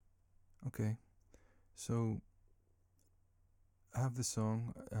Okay, so I have this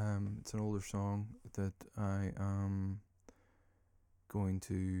song. It's an older song that I am going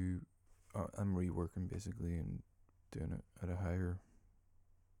to. I'm reworking basically and doing it at a higher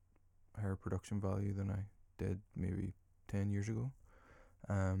production value than I did maybe 10 years ago.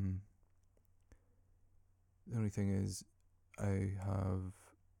 The only thing is, I have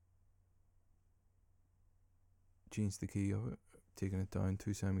changed the key of it, taken it down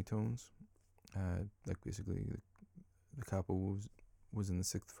 2 semitones. Like basically the capo was in the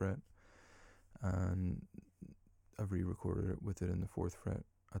 6th fret, and I've re-recorded it with it in the 4th fret.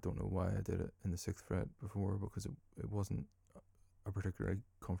 I don't know why I did it in the 6th fret before, because it wasn't a particularly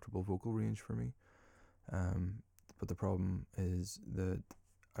comfortable vocal range for me. But the problem is that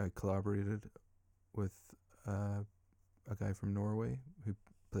I collaborated with a guy from Norway who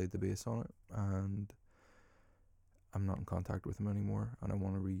played the bass on it, and I'm not in contact with him anymore, and I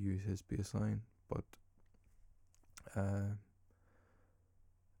want to reuse his bass line, but I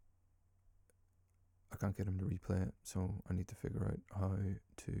can't get him to replay it, so I need to figure out how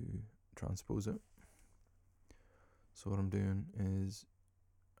to transpose it. So what I'm doing is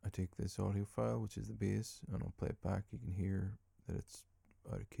I take this audio file, which is the bass, and I'll play it back. You can hear that it's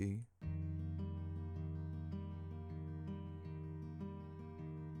out of key.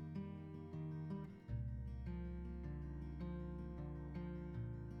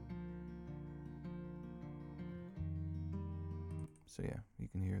 So yeah, you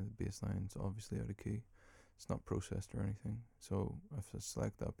can hear the bass line's obviously out of key. It's not processed or anything. So if I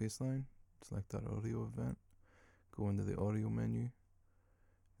select that bass line, select that audio event, go into the audio menu,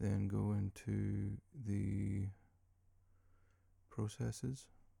 then go into the processes,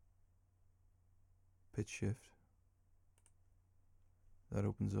 pitch shift. That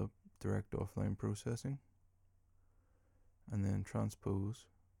opens up direct offline processing, and then transpose,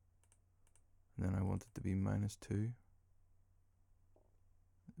 and then I want it to be -2,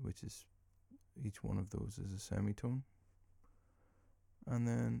 which is, each one of those is a semitone, and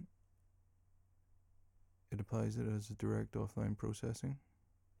then it applies it as a direct offline processing.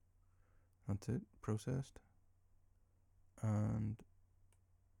 That's it, processed, and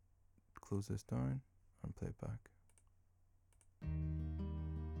close this down and play it back.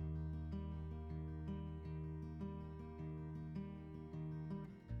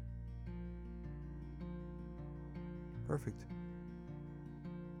 Perfect.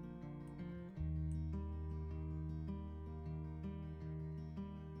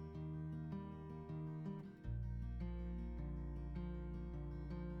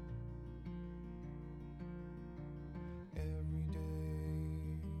 Every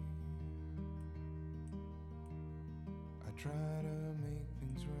day I try to make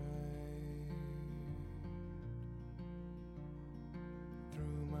things right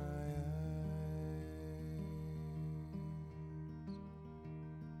through my eyes.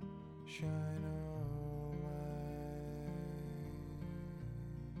 Shine a light,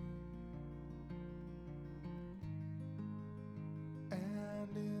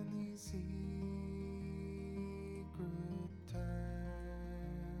 and in these secret times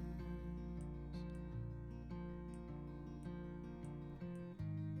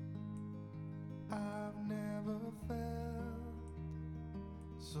I've never felt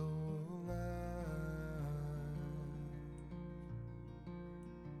so alive.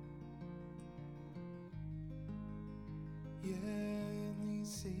 Yeah, in these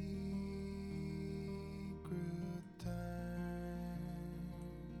secret times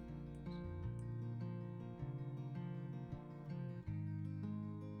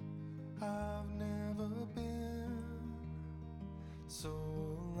I've never been so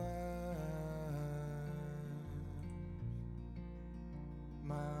alive.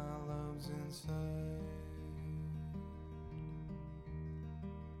 My love's inside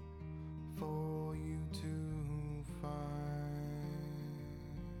for you to find.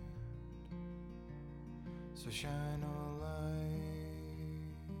 So shine a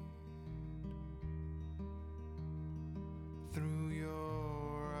light through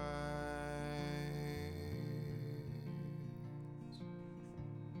your eyes,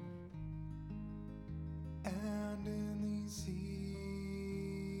 and in these secret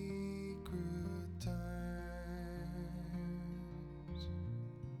times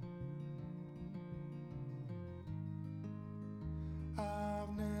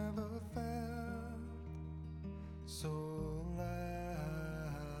I've never felt so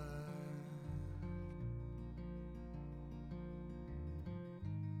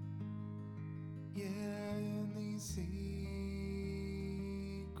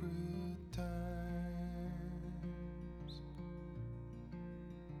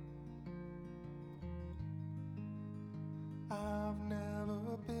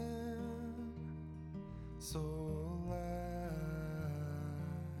so alive.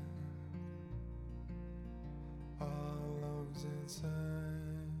 Our love's inside.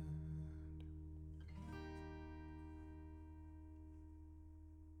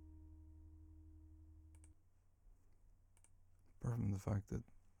 Apart from the fact that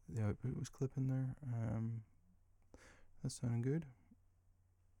the output was clipping there, that's sounding good.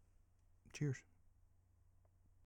 Cheers.